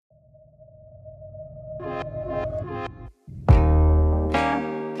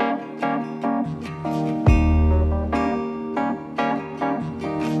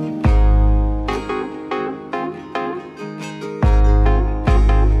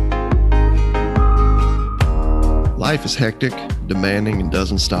Life is hectic, demanding, and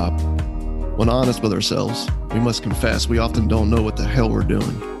doesn't stop. When honest with ourselves, we must confess we often don't know what the hell we're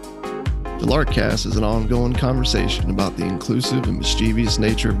doing. The Larkcast is an ongoing conversation about the inclusive and mischievous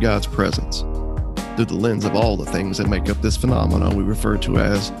nature of God's presence through the lens of all the things that make up this phenomenon we refer to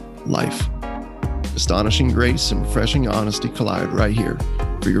as life. Astonishing grace and refreshing honesty collide right here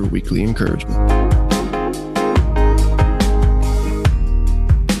for your weekly encouragement.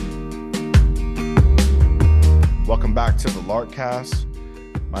 Welcome back to the Larkcast.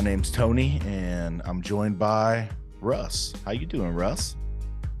 My name's Tony, and I'm joined by Russ. How you doing, Russ?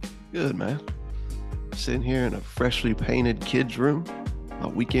 Good, man. Sitting here in a freshly painted kids' room, a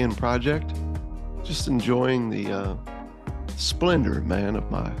weekend project. Just enjoying the splendor, man, of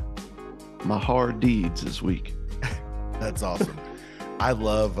my hard deeds this week. That's awesome. I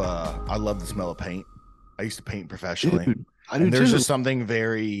love the smell of paint. I used to paint professionally. Dude, I do and there's too. just something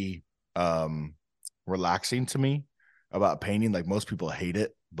very relaxing to me about painting. Like, most people hate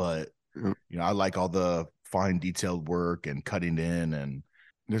it, but I like all the fine detailed work and cutting in, and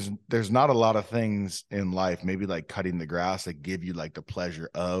there's not a lot of things in life, maybe like cutting the grass, that give you like the pleasure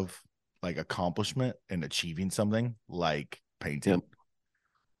of like accomplishment and achieving something like painting. Yep.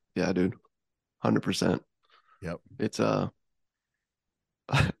 Yeah, dude. 100%. Yep. It's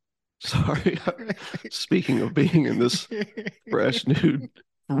sorry. Speaking of being in this fresh nude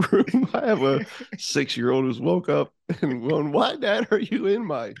room, I have a 6-year-old who's woke up and going, "Why, Dad, are you in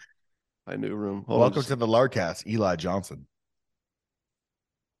my new room?" Welcome to the Larkcast, Eli Johnson.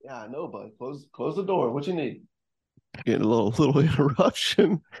 Yeah, I know, bud. Close the door. What you need? Getting a little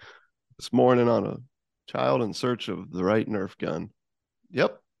interruption this morning on a child in search of the right Nerf gun.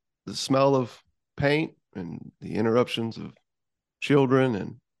 Yep. The smell of paint and the interruptions of children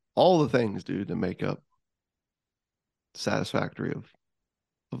and all the things, dude, that make up satisfactory of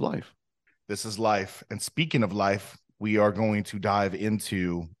life. This is life. And speaking of life, we are going to dive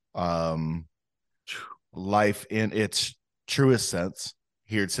into life in its truest sense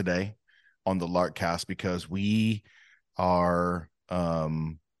here today on the Larkcast, because we are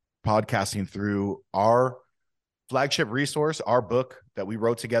podcasting through our flagship resource, our book that we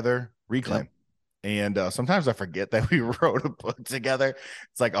wrote together, Reclaim. Yep. And sometimes I forget that we wrote a book together.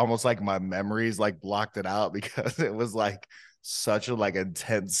 It's like almost like my memories like blocked it out, because it was like such a like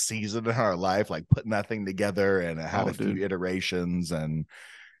intense season in our life, like putting that thing together, and it had few iterations and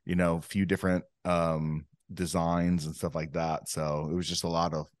a few different designs and stuff like that. So it was just a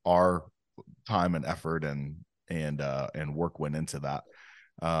lot of our time and effort and work went into that.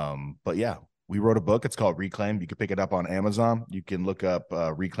 But yeah, we wrote a book. It's called Reclaim. You can pick it up on Amazon. You can look up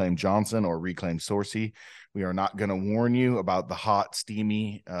Reclaim Johnson or Reclaim Sorcy. We are not going to warn you about the hot,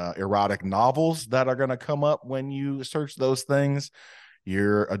 steamy, erotic novels that are going to come up when you search those things.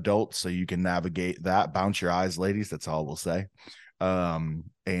 You're adults, so you can navigate that. Bounce your eyes, ladies. That's all we'll say.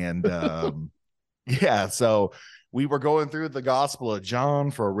 Yeah, so we were going through the Gospel of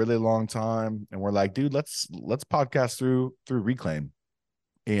John for a really long time, and we're like, dude, let's podcast through Reclaim.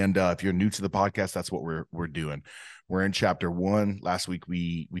 And if you're new to the podcast, that's what we're doing. We're in chapter 1. Last week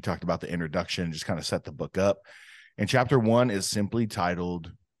we talked about the introduction, just kind of set the book up. And chapter 1 is simply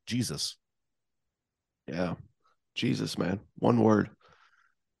titled Jesus. Yeah, Jesus, man. One word.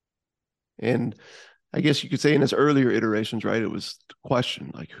 And I guess you could say in its earlier iterations, right, it was the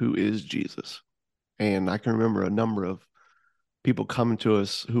question, like, who is Jesus? And I can remember a number of people coming to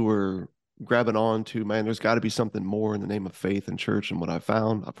us who were grabbing on to, man, there's got to be something more in the name of faith and church. And what I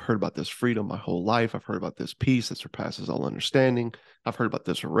found, I've heard about this freedom my whole life. I've heard about this peace that surpasses all understanding. I've heard about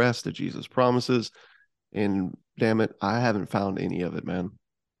this rest that Jesus promises. And damn it, I haven't found any of it, man.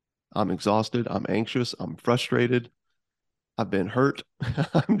 I'm exhausted. I'm anxious. I'm frustrated. I've been hurt.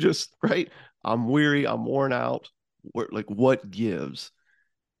 I'm just, right? I'm weary. I'm worn out. Like, what gives?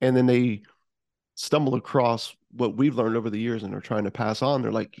 And then they stumble across what we've learned over the years and are trying to pass on.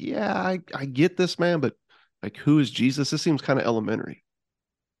 They're like, yeah, I get this, man, but like, who is Jesus? This seems kind of elementary.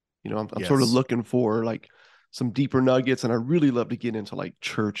 I'm Yes. sort of looking for like some deeper nuggets, and I really love to get into like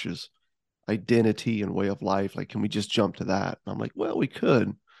church's identity and way of life. Like, can we just jump to that? And I'm like, well, we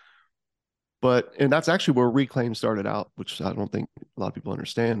could. And that's actually where Reclaim started out, which I don't think a lot of people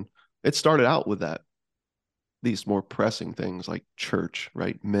understand. It started out with that, these more pressing things like church,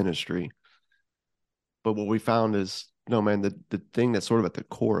 right? Ministry. But what we found is, no, man, the thing that's sort of at the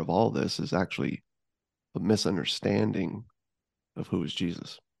core of all this is actually a misunderstanding of who is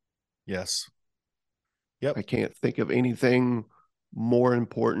Jesus. Yes. Yep. I can't think of anything more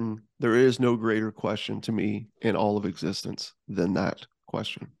important. There is no greater question to me in all of existence than that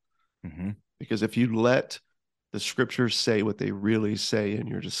question. Mm-hmm. Because if you let the scriptures say what they really say in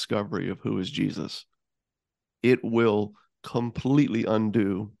your discovery of who is Jesus, it will completely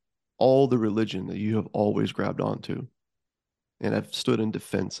undo all the religion that you have always grabbed onto and have stood in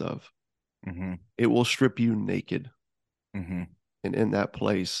defense of. Mm-hmm. It will strip you naked. Mm-hmm. And in that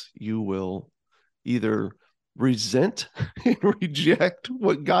place, you will either resent and reject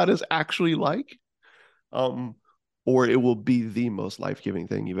what God is actually like, um, or it will be the most life giving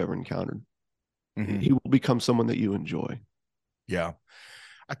thing you've ever encountered. Mm-hmm. He will become someone that you enjoy. Yeah.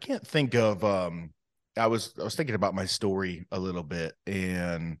 I can't think of I was thinking about my story a little bit,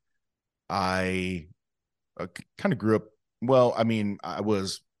 and I kind of grew up, well, I mean, I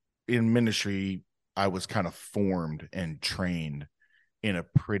was in ministry. I was kind of formed and trained in a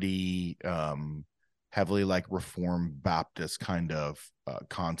pretty heavily like Reformed Baptist kind of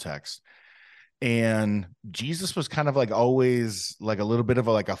context. And Jesus was kind of like always like a little bit of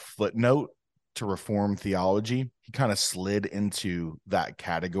like a footnote to Reformed theology. He kind of slid into that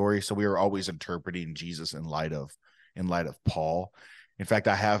category. So we were always interpreting Jesus in light of Paul. In fact,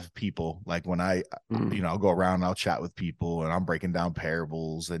 I have people like when I'll go around and I'll chat with people and I'm breaking down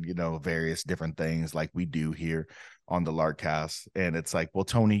parables and, various different things like we do here on the Larkcast. And it's like, well,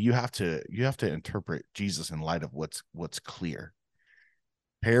 Tony, you have to interpret Jesus in light of what's clear.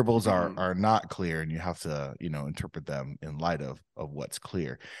 Parables are not clear, and you have to interpret them in light of what's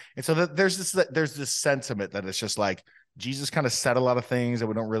clear. And so there's this sentiment that it's just like Jesus kind of said a lot of things that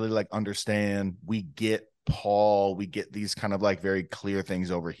we don't really like understand. We get Paul, we get these kind of like very clear things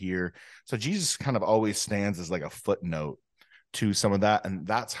over here. So Jesus kind of always stands as like a footnote to some of that, and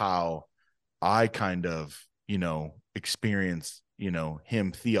that's how I kind of experience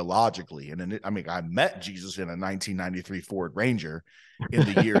him theologically. And then I met Jesus in a 1993 Ford Ranger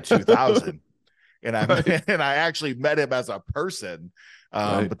in the year 2000, and Right. and I actually met him as a person.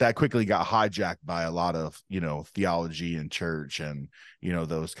 Right. But that quickly got hijacked by a lot of theology and church and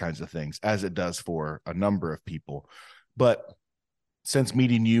those kinds of things, as it does for a number of people. But since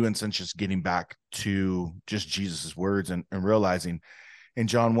meeting you and since just getting back to just Jesus's words and realizing in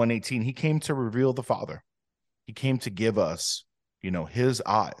John 1:18, he came to reveal the Father. He came to give us his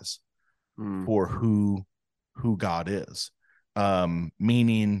eyes Mm. for who God is.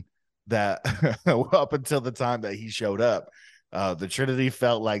 Meaning that up until the time that he showed up, the Trinity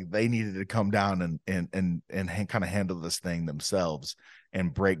felt like they needed to come down and kind of handle this thing themselves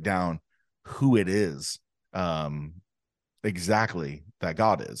and break down who it is, exactly, that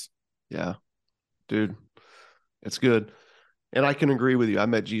God is. Yeah, dude, it's good. And I can agree with you. I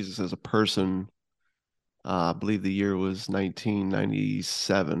met Jesus as a person. I believe the year was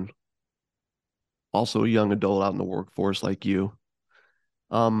 1997. Also a young adult out in the workforce like you.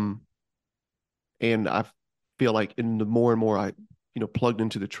 Um, and I feel like in the more and more I, plugged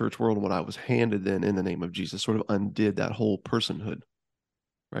into the church world, what I was handed then in the name of Jesus sort of undid that whole personhood,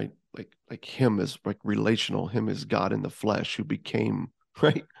 right? Like him as like relational, him as God in the flesh who became,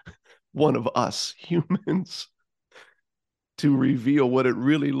 right, one of us humans to reveal what it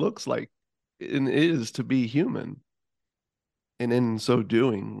really looks like and is to be human. And in so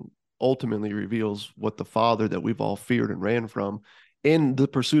doing, ultimately reveals what the Father that we've all feared and ran from in the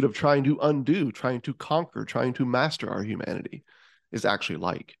pursuit of trying to undo, trying to conquer, trying to master our humanity is actually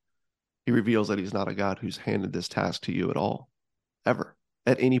like. He reveals that he's not a God who's handed this task to you at all, ever,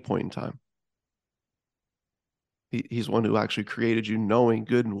 at any point in time. He's one who actually created you knowing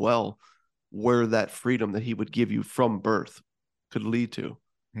good and well where that freedom that he would give you from birth could lead to.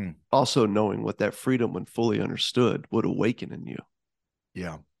 Hmm. Also knowing what that freedom, when fully understood, would awaken in you.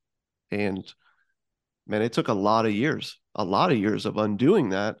 Yeah. And man, it took a lot of years of undoing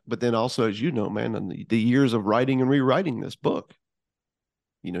that. But then also, as you know, man, and the years of writing and rewriting this book,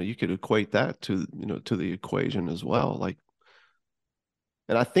 you could equate that to the equation as well. Like,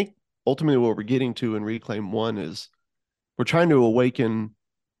 and I think ultimately what we're getting to in Reclaim One is we're trying to awaken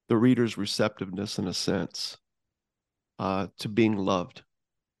the reader's receptiveness in a sense to being loved,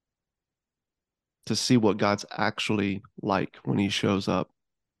 to see what God's actually like when he shows up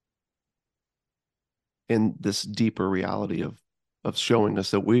in this deeper reality of showing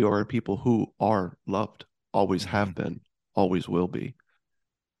us that we are people who are loved, always Mm-hmm. have been, always will be.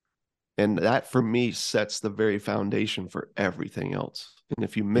 And that for me sets the very foundation for everything else. And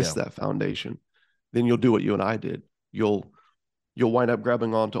if you miss Yeah. that foundation, then you'll do what you and I did. You'll wind up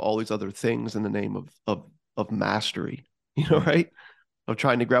grabbing onto all these other things in the name of mastery, Mm. right? Of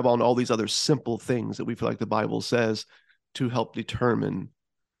trying to grab on all these other simple things that we feel like the Bible says to help determine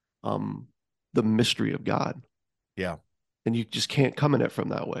um, the mystery of God. Yeah. And you just can't come at it from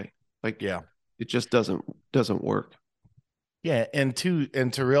that way. Like Yeah. it just doesn't work. Yeah. And to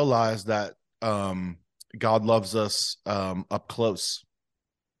realize that God loves us up close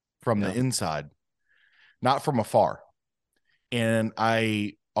from the Yeah. inside. not from afar. And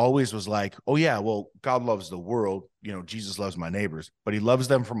I always was like, oh, yeah, well, God loves the world. You know, Jesus loves my neighbors, but he loves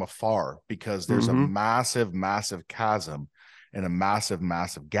them from afar because there's a Mm-hmm. massive, massive chasm and a massive,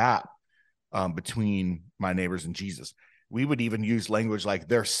 massive gap between my neighbors and Jesus. We would even use language like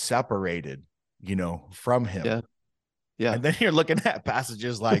they're separated, you know, from him. Yeah. Yeah. And then you're looking at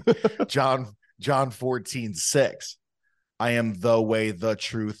passages like John 14:6. I am the way, the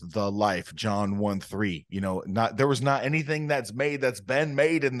truth, the life. John 1:3. You know, not there was not anything that's been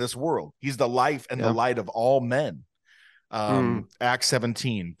made in this world. He's the life and the Yeah. light of all men. Mm. Acts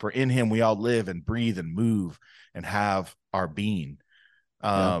 17, for in him we all live and breathe and move and have our being.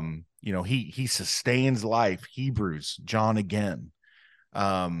 Yeah. You know, he sustains life. Hebrews, John again.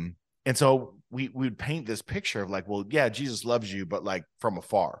 And so we would paint this picture of like, well, yeah, Jesus loves you, but like from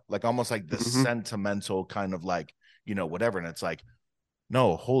afar, like almost like this Mm-hmm. sentimental kind of like, you know, whatever. And it's like,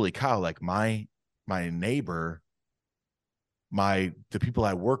 no, holy cow, like my neighbor, the people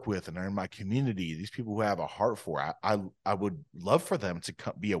I work with and are in my community, these people who I have a heart for, I would love for them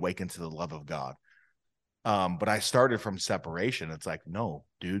to be awakened to the love of God. But I started from separation. It's like, no,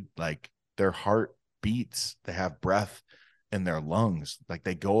 dude, like their heart beats, they have breath in their lungs, like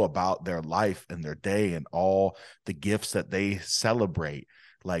they go about their life and their day and all the gifts that they celebrate,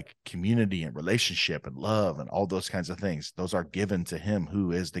 like community and relationship and love and all those kinds of things. Those are given to him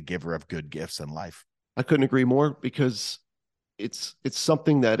who is the giver of good gifts in life. I couldn't agree more because it's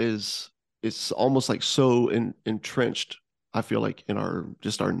something that is it's almost like so entrenched. I feel like in our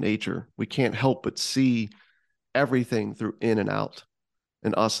just our nature, we can't help but see everything through in and out,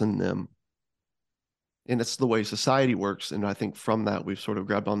 and us and them. And it's the way society works. And I think from that, we've sort of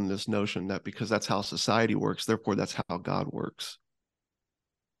grabbed on this notion that because that's how society works, therefore that's how God works.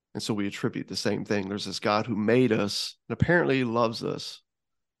 And so we attribute the same thing. There's this God who made us and apparently loves us.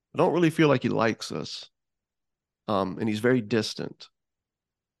 I don't really feel like he likes us. And he's very distant.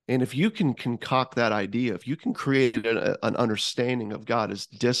 And if you can concoct that idea, if you can create an understanding of God as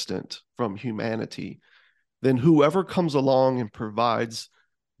distant from humanity, then whoever comes along and provides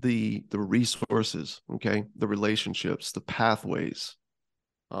the resources, okay, the relationships, the pathways,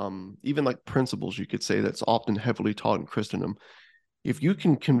 even like principles, you could say that's often heavily taught in Christendom. If you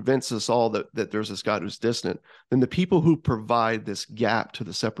can convince us all that there's this God who's distant, then the people who provide this gap to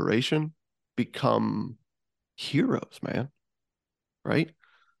the separation become heroes, man. Right?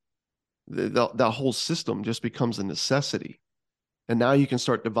 That whole system just becomes a necessity. And now you can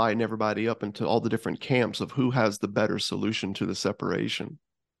start dividing everybody up into all the different camps of who has the better solution to the separation.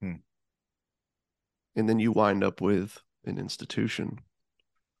 Hmm. And then you wind up with an institution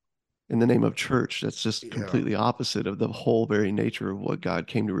in the name of church that's just Yeah. completely opposite of the whole very nature of what God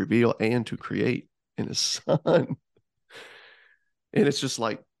came to reveal and to create in his son. And it's just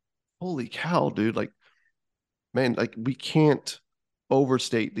like, holy cow, dude. Like, man, like we can't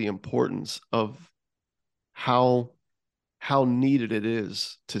overstate the importance of how how needed it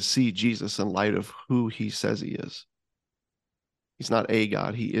is to see Jesus in light of who he says he is. He's not a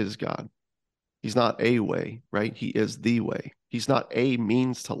God, he is God. He's not a way, right? He is the way. He's not a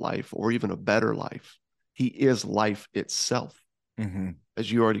means to life or even a better life. He is life itself. Mm-hmm.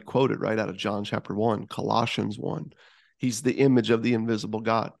 As you already quoted right out of John chapter 1, Colossians 1. He's the image of the invisible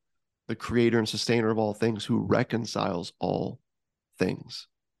God, the creator and sustainer of all things who reconciles all things.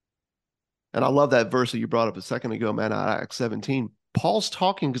 And I love that verse that you brought up a second ago, man, out of Acts 17. Paul's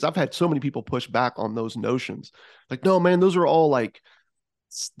talking because I've had so many people push back on those notions. Like, no, man, those are all like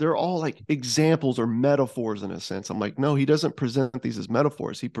they're all like examples or metaphors in a sense. I'm like, no, he doesn't present these as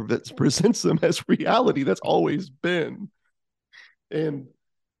metaphors. He presents them as reality. That's always been. And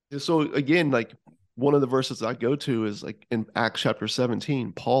so again, like one of the verses I go to is like in Acts chapter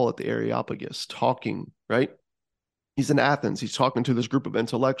 17, Paul at the Areopagus talking, right? He's in Athens. He's talking to this group of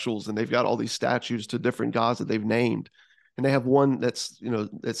intellectuals, and they've got all these statues to different gods that they've named. And they have one that's,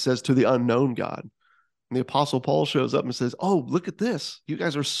 that says to the unknown God. And the Apostle Paul shows up and says, oh, look at this. You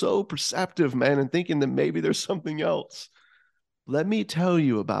guys are so perceptive, man, and thinking that maybe there's something else. Let me tell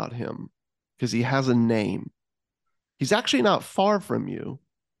you about him because he has a name. He's actually not far from you.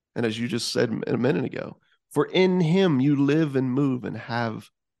 And as you just said a minute ago, for in him you live and move and have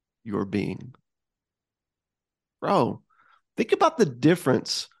your being. Bro, think about the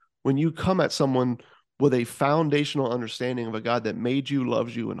difference when you come at someone with a foundational understanding of a God that made you,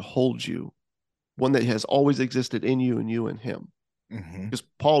 loves you, and holds you, one that has always existed in you and you in him. Mm-hmm. Because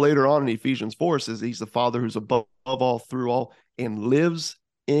Paul later on in Ephesians 4 says he's the Father who's above all, through all, and lives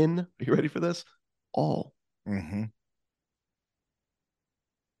in, are you ready for this? All. Mm-hmm.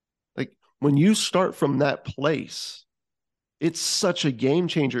 Like when you start from that place, it's such a game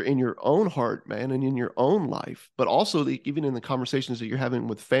changer in your own heart, man, and in your own life, but also even in the conversations that you're having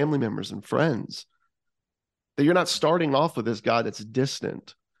with family members and friends, that you're not starting off with this God that's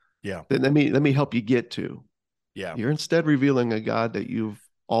distant. Yeah. Then let me help you get to. Yeah. You're instead revealing a God that you've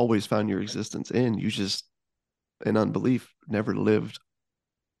always found your existence in. You just, in unbelief, never lived.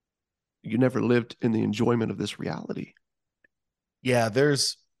 You never lived in the enjoyment of this reality. Yeah.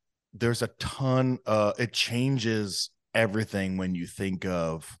 There's a ton, it changes everything when you think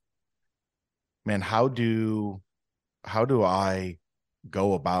of, man, how do I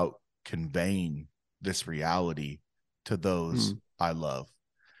go about conveying this reality to those I love?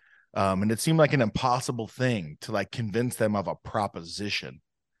 And it seemed like an impossible thing to like convince them of a proposition.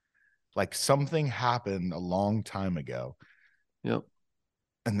 Like something happened a long time ago. Yep.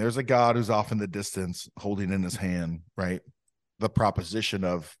 And there's a God who's off in the distance holding in his hand, right? The proposition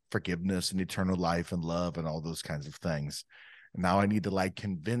of forgiveness and eternal life and love and all those kinds of things. And now I need to like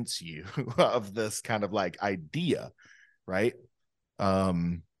convince you of this kind of like idea, right?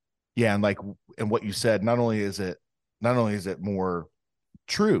 Yeah, and like, and what you said, not only is it more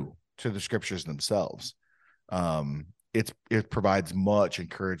true to the scriptures themselves, it provides much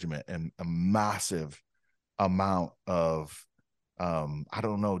encouragement and a massive amount of I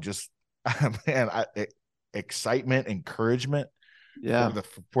don't know, just man, excitement, encouragement Yeah.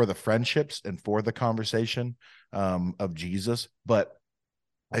 for the friendships and for the conversation of Jesus. But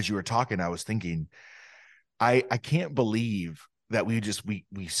as you were talking, I was thinking, I can't believe that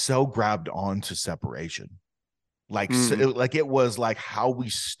we so grabbed on to separation. Like like it was like how we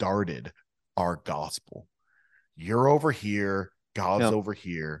started our gospel. You're over here, God's Yep. over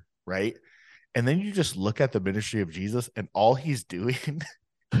here, right? And then you just look at the ministry of Jesus, and all he's doing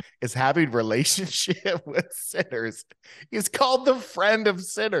is having relationship with sinners. He's called the friend of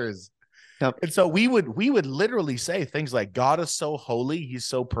sinners. Yep. And so we would literally say things like, God is so holy, he's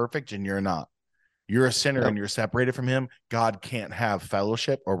so perfect, and you're not. You're a sinner Yep. and you're separated from him. God can't have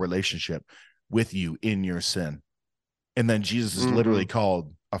fellowship or relationship with you in your sin. And then Jesus is literally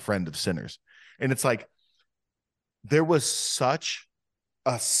called a friend of sinners. And it's like, there was such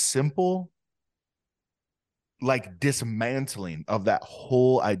a simple like dismantling of that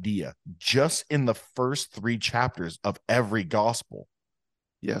whole idea just in the first 3 chapters of every gospel.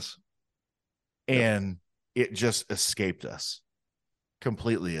 Yes. And it just escaped us,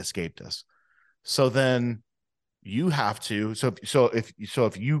 completely escaped us. So then you have to, so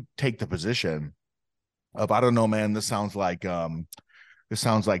if you take the position of, I don't know, man, this sounds like panentheism,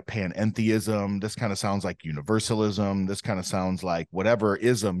 this kind of sounds like universalism, this kind of sounds like whatever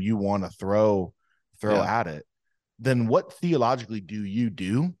ism you want to throw at it, then what theologically do you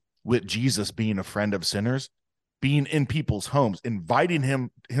do with Jesus being a friend of sinners, being in people's homes, inviting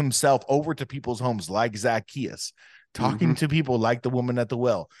himself over to people's homes like Zacchaeus, talking to people like the woman at the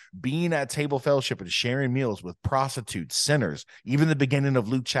well, being at table fellowship and sharing meals with prostitutes, sinners, even the beginning of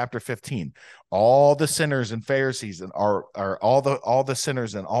Luke chapter 15, all the sinners and Pharisees and are all the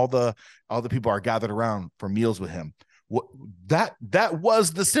sinners and all the people are gathered around for meals with him. What that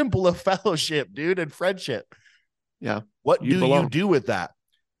was the symbol of fellowship, dude, and friendship. Yeah. What do you do with that?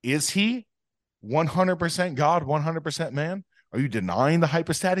 Is he 100% God, 100% man? Are you denying the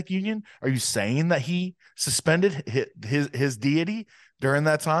hypostatic union? Are you saying that he suspended his deity during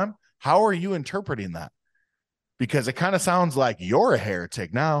that time? How are you interpreting that? Because it kind of sounds like you're a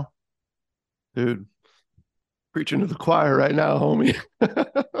heretic now. Dude, preaching to the choir right now, homie.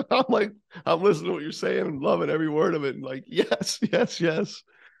 I'm listening to what you're saying and loving every word of it. And like, yes, yes, yes.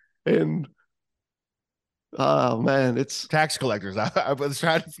 And oh man, it's tax collectors. I was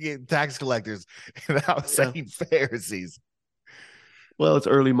trying to get tax collectors, and I was saying Pharisees. Well, it's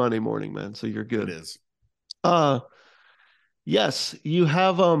early Monday morning, man, so you're good. It is. Yes, you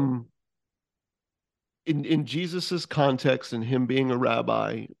have in Jesus's context and him being a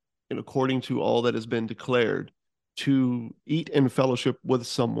rabbi, and according to all that has been declared, to eat in fellowship with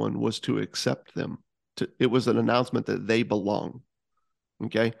someone was to accept them. It was an announcement that they belong.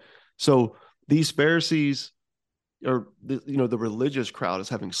 Okay, so these Pharisees, or the religious crowd, is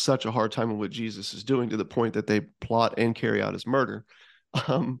having such a hard time with what Jesus is doing, to the point that they plot and carry out his murder,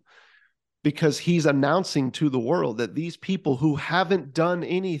 because he's announcing to the world that these people who haven't done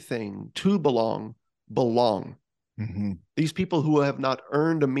anything to belong. These people who have not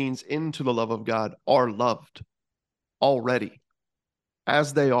earned a means into the love of God are loved already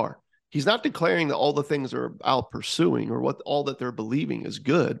as they are. He's not declaring that all the things they're out pursuing or what all that they're believing is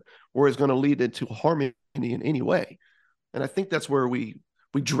good or is going to lead into harmony in any way. And I think that's where we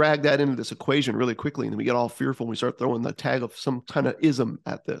drag that into this equation really quickly, and then we get all fearful and we start throwing the tag of some kind of ism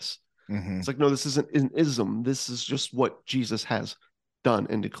at this. Mm-hmm. It's like, no, this isn't an ism. This is just what Jesus has done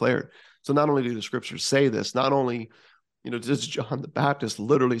and declared. So not only do the scriptures say this, not only, does John the Baptist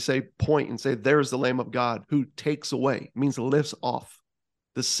literally say, point and say, there's the Lamb of God who takes away, means lifts off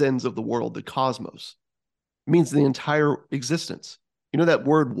the sins of the world, the cosmos, it means the entire existence. You know that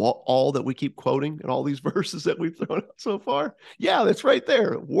word all that we keep quoting in all these verses that we've thrown out so far? Yeah, that's right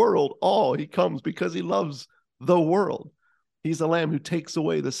there. World, all. He comes because he loves the world. He's the Lamb who takes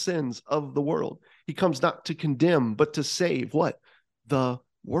away the sins of the world. He comes not to condemn, but to save what? The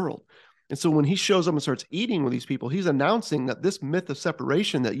world. And so when he shows up and starts eating with these people, he's announcing that this myth of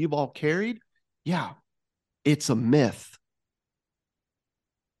separation that you've all carried, yeah, it's a myth.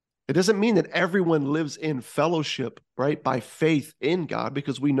 It doesn't mean that everyone lives in fellowship, right, by faith in God,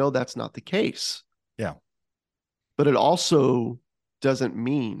 because we know that's not the case. Yeah. But it also doesn't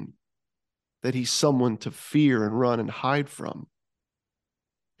mean that he's someone to fear and run and hide from,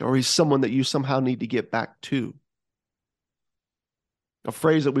 or he's someone that you somehow need to get back to. A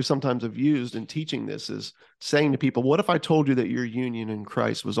phrase that we sometimes have used in teaching this is saying to people, what if I told you that your union in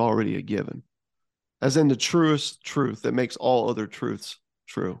Christ was already a given? As in the truest truth that makes all other truths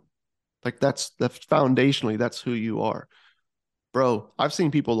true. Like that's foundationally, that's who you are. Bro, I've seen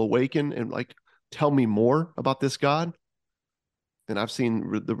people awaken and like tell me more about this God. And I've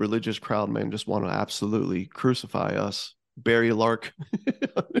seen the religious crowd, man, just want to absolutely crucify us, bury Lark,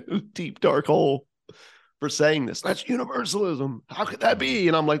 deep dark hole for saying this. That's universalism. How could that be?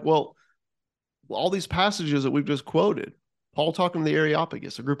 And I'm like, well, all these passages that we've just quoted, Paul talking to the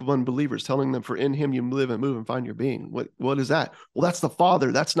Areopagus, a group of unbelievers, telling them, for in him you live and move and find your being. What is that? Well, that's the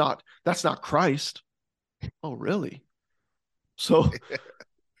Father. That's not Christ. Oh, really? So,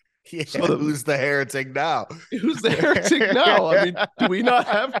 Yeah, so who's the heretic now? who's the heretic now? I mean, do we not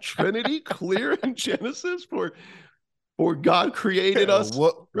have Trinity clear in Genesis for God created us,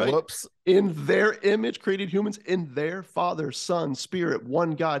 right? Whoops. In their image, created humans in their Father, Son, Spirit,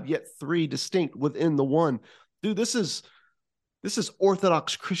 one God, yet three distinct within the one. Dude, this is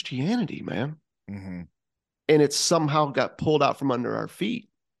Orthodox Christianity, man. Mm-hmm. And it somehow got pulled out from under our feet.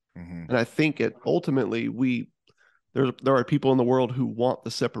 Mm-hmm. And I think it ultimately there are people in the world who want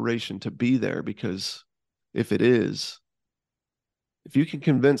the separation to be there, because if it is, if you can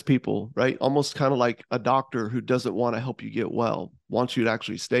convince people, right, almost kind of like a doctor who doesn't want to help you get well, wants you to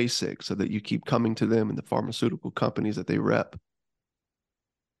actually stay sick so that you keep coming to them and the pharmaceutical companies that they rep.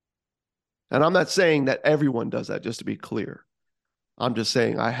 And I'm not saying that everyone does that, just to be clear. I'm just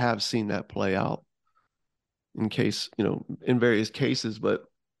saying I have seen that play out in various cases. But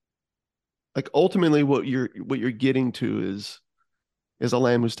like ultimately what you're getting to is a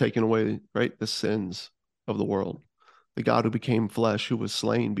lamb who's taken away, right, the sins of the world. The God who became flesh, who was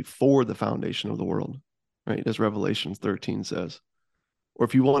slain before the foundation of the world, right? As Revelation 13 says. Or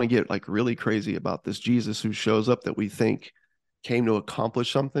if you want to get like really crazy about this Jesus who shows up that we think came to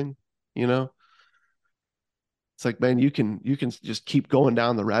accomplish something, it's like, man, you can just keep going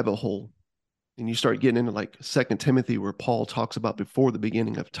down the rabbit hole, and you start getting into like Second Timothy, where Paul talks about before the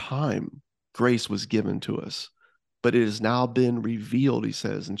beginning of time, grace was given to us, but it has now been revealed, he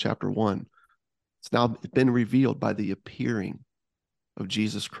says in chapter 1. It's now been revealed by the appearing of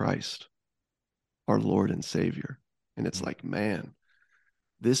Jesus Christ, our Lord and Savior. And it's like, man,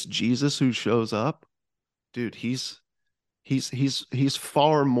 this Jesus who shows up, dude, he's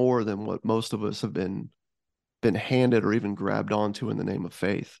far more than what most of us have been handed or even grabbed onto in the name of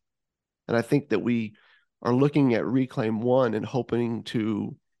faith. And I think that we are looking at Reclaim One and hoping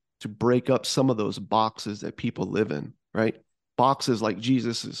to break up some of those boxes that people live in, right? Boxes like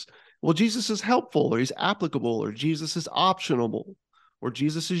Jesus is helpful, or he's applicable, or Jesus is optional, or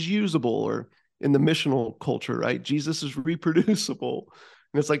Jesus is usable, or in the missional culture, right? Jesus is reproducible.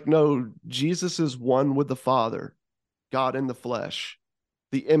 And it's like, no, Jesus is one with the Father, God in the flesh,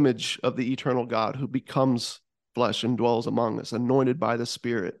 the image of the eternal God who becomes flesh and dwells among us, anointed by the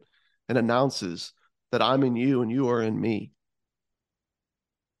Spirit, and announces that I'm in you and you are in me,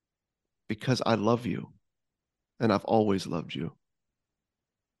 because I love you and I've always loved you.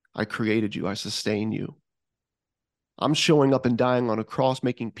 I created you. I sustain you. I'm showing up and dying on a cross,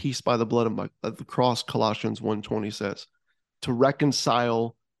 making peace by the blood of the cross, Colossians 1:20 says, to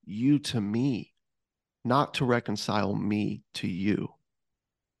reconcile you to me, not to reconcile me to you.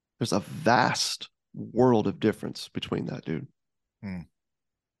 There's a vast world of difference between that, dude.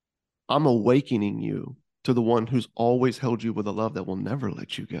 I'm awakening you to the one who's always held you with a love that will never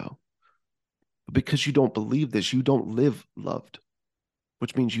let you go. But because you don't believe this, you don't live loved,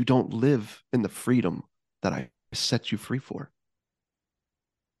 which means you don't live in the freedom that I set you free for.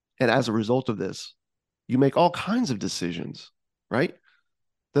 And as a result of this, you make all kinds of decisions, right?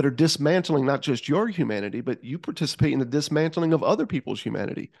 that are dismantling not just your humanity, but you participate in the dismantling of other people's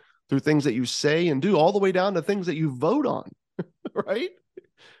humanity through things that you say and do, all the way down to things that you vote on, right?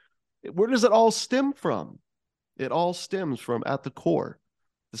 Where does it all stem from? It all stems from, at the core,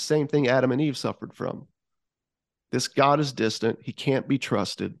 the same thing Adam and Eve suffered from. This God is distant. He can't be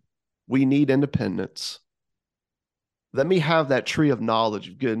trusted. We need independence. Let me have that tree of knowledge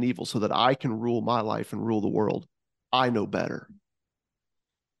of good and evil so that I can rule my life and rule the world. I know better.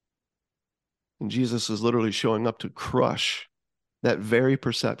 And Jesus is literally showing up to crush that very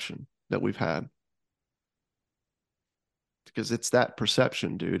perception that we've had. Because it's that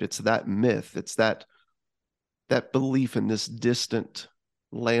perception, dude. It's that myth. It's that belief in this distant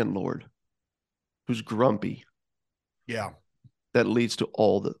landlord who's grumpy. Yeah. That leads to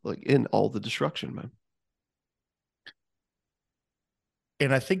all the destruction, man.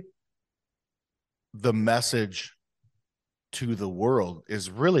 And I think the message to the world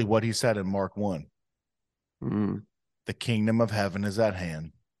is really what he said in Mark 1. Mm. The kingdom of heaven is at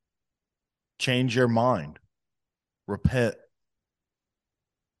hand. Change your mind. Repent.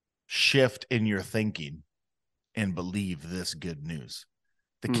 Shift in your thinking and believe this good news.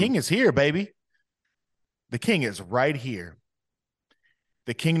 The king is here, baby. The king is right here.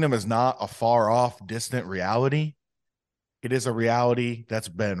 The kingdom is not a far off, distant reality. It is a reality that's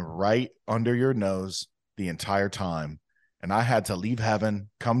been right under your nose the entire time. And I had to leave heaven,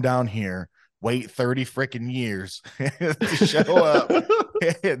 come down here, wait 30 freaking years to show up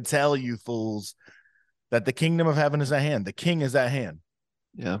and tell you fools that the kingdom of heaven is at hand. The king is at hand.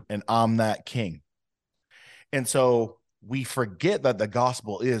 Yeah. And I'm that king. And so we forget that the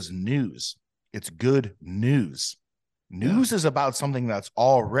gospel is news. It's good news. News is about something that's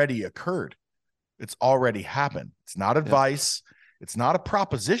already occurred. It's already happened. It's not advice. It's not a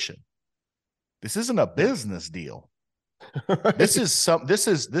proposition. This isn't a business deal. Right. This is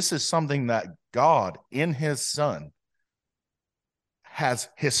something that God in his son has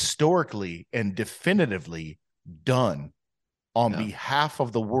historically and definitively done on behalf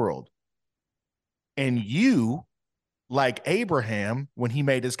of the world. And you, like Abraham, when he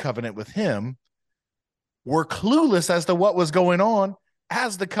made his covenant with him, were clueless as to what was going on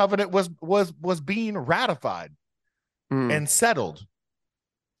as the covenant was being ratified and settled.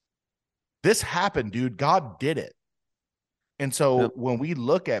 This happened, dude. God did it. And so when we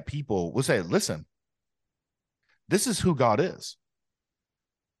look at people, we'll say, listen, this is who God is.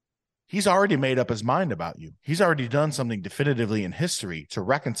 He's already made up his mind about you. He's already done something definitively in history to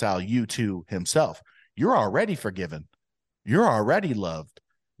reconcile you to himself. You're already forgiven. You're already loved.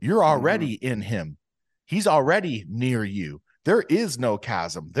 You're already in him. He's already near you. There is no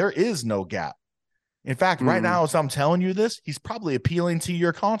chasm. There is no gap. In fact, right now, as I'm telling you this, he's probably appealing to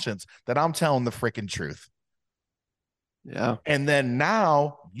your conscience that I'm telling the freaking truth. Yeah. And then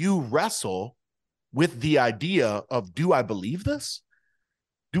now you wrestle with the idea of, do I believe this?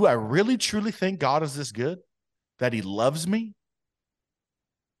 Do I really truly think God is this good? That he loves me?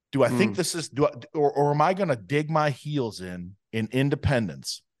 Do I think this is, or am I going to dig my heels in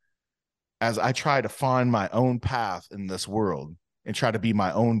independence as I try to find my own path in this world and try to be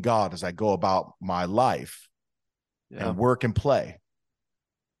my own God as I go about my life and work and play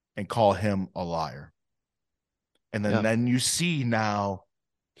and call him a liar? And then you see now,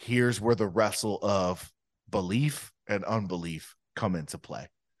 here's where the wrestle of belief and unbelief come into play.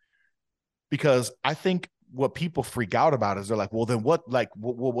 Because I think what people freak out about is they're like, well, then what, like,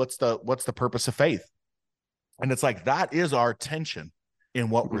 what's the purpose of faith? And it's like, that is our tension in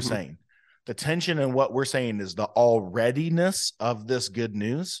what we're saying. The tension in what we're saying is the alreadiness of this good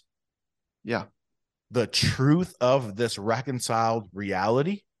news. Yeah. The truth of this reconciled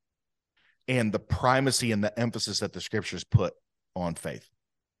reality and the primacy and the emphasis that the scriptures put on faith.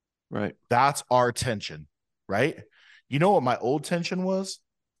 Right. That's our tension, right? You know what my old tension was?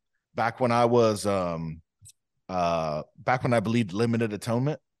 Back when I was back when I believed limited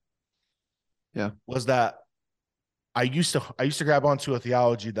atonement. Yeah. Was that I used to grab onto a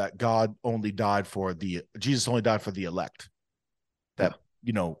theology that Jesus only died for the elect. That,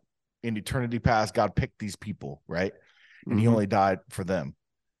 you know, in eternity past, God picked these people, right? And he only died for them.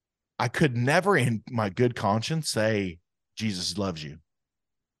 I could never in my good conscience say Jesus loves you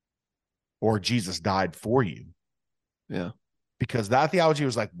or Jesus died for you. Yeah. Because that theology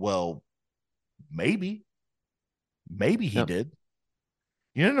was like, well, maybe he did.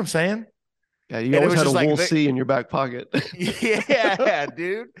 You know what I'm saying? Yeah, you always had a "we'll see" in your back pocket. Yeah,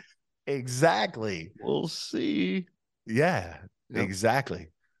 dude. Exactly. We'll see. Yeah, exactly.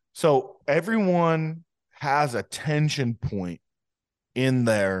 So everyone has a tension point in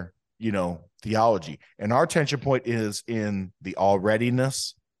their, you know, theology. And our tension point is in the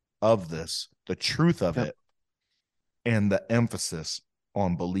alreadiness of this, the truth of Yep. it, and the emphasis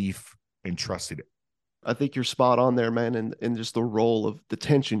on belief and trusting it. I think you're spot on there, man, and just the role of the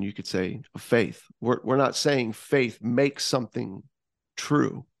tension, you could say, of faith. We're not saying faith makes something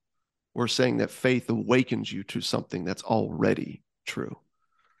true. We're saying that faith awakens you to something that's already true.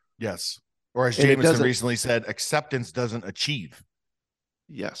 Yes. Or as And it Jameson doesn't, recently said, acceptance doesn't achieve.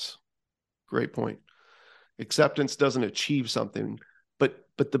 yes, great point. Acceptance doesn't achieve something,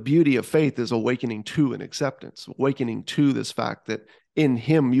 but the beauty of faith is awakening to an acceptance, awakening to this fact that in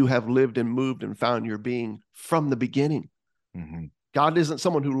him you have lived and moved and found your being from the beginning. Mm-hmm. God isn't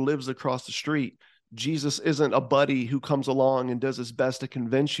someone who lives across the street. Jesus isn't a buddy who comes along and does his best to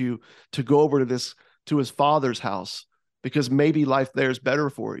convince you to go over to his father's house because maybe life there is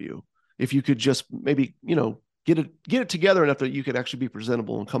better for you if you could just maybe, get it together enough that you could actually be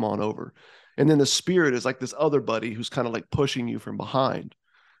presentable and come on over. And then the spirit is like this other buddy who's kind of like pushing you from behind.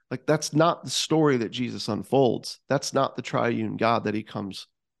 Like that's not the story that Jesus unfolds. That's not the triune God that he comes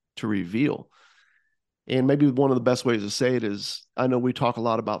to reveal. And maybe one of the best ways to say it is, I know we talk a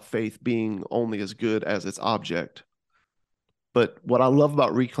lot about faith being only as good as its object. But what I love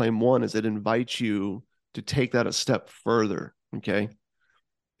about Reclaim One is it invites you to take that a step further, okay?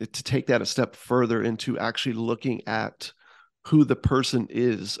 To take that a step further into actually looking at who the person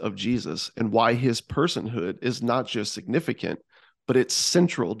is of Jesus and why his personhood is not just significant, but it's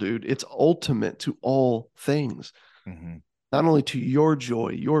central, dude. It's ultimate to all things, Mm-hmm. not only to your joy,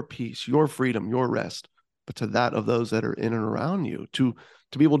 your peace, your freedom, your rest, but to that of those that are in and around you to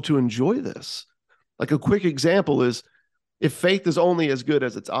be able to enjoy this. Like a quick example is if faith is only as good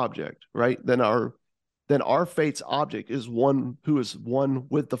as its object, right? Then our faith's object is one who is one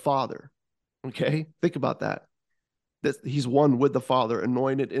with the Father. Okay? Think about that. That he's one with the Father,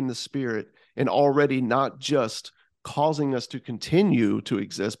 anointed in the Spirit, and already not just causing us to continue to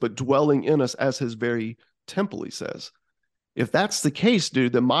exist, but dwelling in us as his very temple, he says. If that's the case,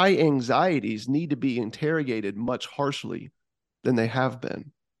 dude, then my anxieties need to be interrogated much harshly than they have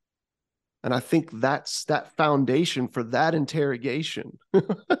been. And I think that's that foundation for that interrogation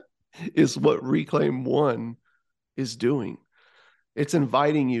is what Reclaim One is doing. It's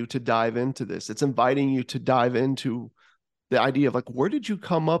inviting you to dive into this. It's inviting you to dive into the idea of like, where did you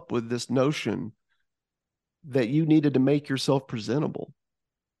come up with this notion that you needed to make yourself presentable?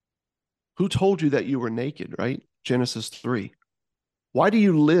 Who told you that you were naked, right? Genesis 3. Why do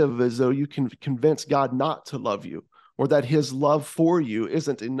you live as though you can convince God not to love you or that his love for you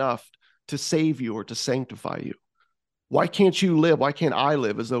isn't enough to save you or to sanctify you? Why can't you live? Why can't I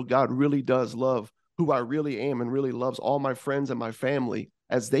live as though God really does love who I really am and really loves all my friends and my family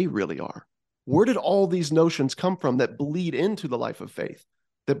as they really are? Where did all these notions come from that bleed into the life of faith,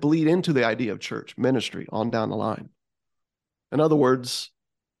 that bleed into the idea of church, ministry, on down the line? In other words,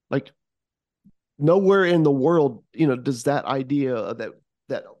 like nowhere in the world, does that idea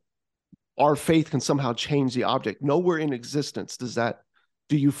that our faith can somehow change the object. Nowhere in existence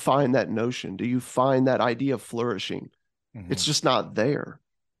do you find that notion? Do you find that idea of flourishing? Mm-hmm. It's just not there.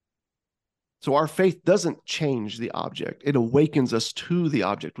 So our faith doesn't change the object. It awakens us to the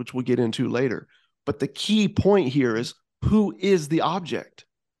object, which we'll get into later. But the key point here is who is the object?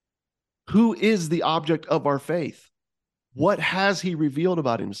 Who is the object of our faith? What has he revealed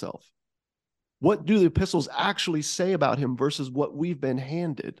about himself? What do the epistles actually say about him versus what we've been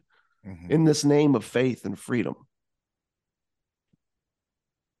handed in this name of faith and freedom?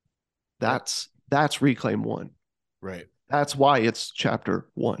 That's Reclaim One. Right. That's why it's chapter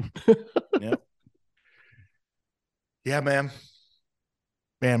 1. Yep. Yeah, man.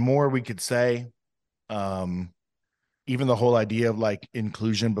 Man, more we could say. Even the whole idea of like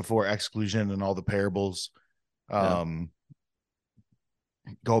inclusion before exclusion and all the parables.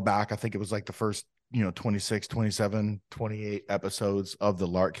 Go back, I think it was like the first 26, 27, 28 episodes of the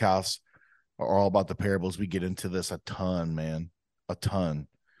Larkcast are all about the parables. We get into this a ton, man, a ton.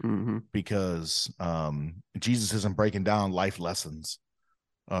 Mm-hmm. Because Jesus isn't breaking down life lessons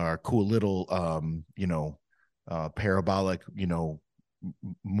or cool little parabolic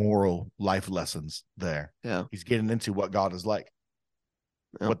moral life lessons there. Yeah, he's getting into what God is like,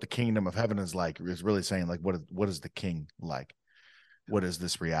 what the kingdom of heaven is like. Is really saying like what is the king like, what is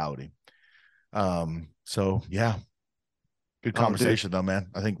this reality? So yeah, good conversation though,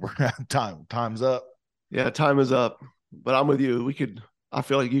 man. I think we're at time's up. Yeah, time is up, but I'm with you. I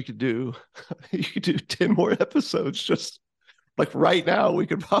feel like you could do 10 more episodes. Just like right now, we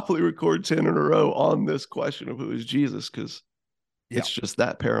could probably record 10 in a row on this question of who is Jesus, because it's just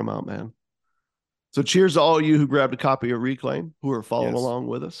that paramount, man. So cheers to all you who grabbed a copy of Reclaim, who are following along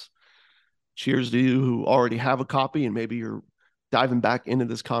with us. Cheers to you who already have a copy and maybe you're diving back into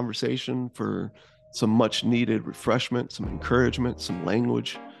this conversation for some much needed refreshment, some encouragement, some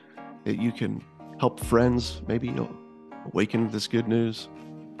language that you can help friends maybe awaken to this good news.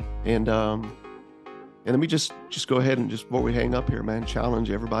 And let me just go ahead and just before we hang up here, man, challenge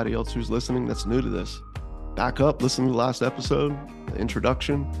everybody else who's listening that's new to this. Back up, listen to the last episode, the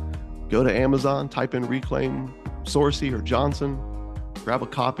introduction, go to Amazon, type in Reclaim Sorcy or Johnson, grab a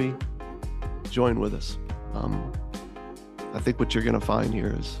copy, join with us. I think what you're going to find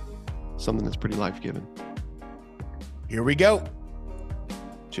here is something that's pretty life-giving. Here we go.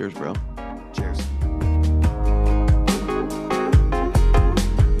 Cheers, bro. Cheers.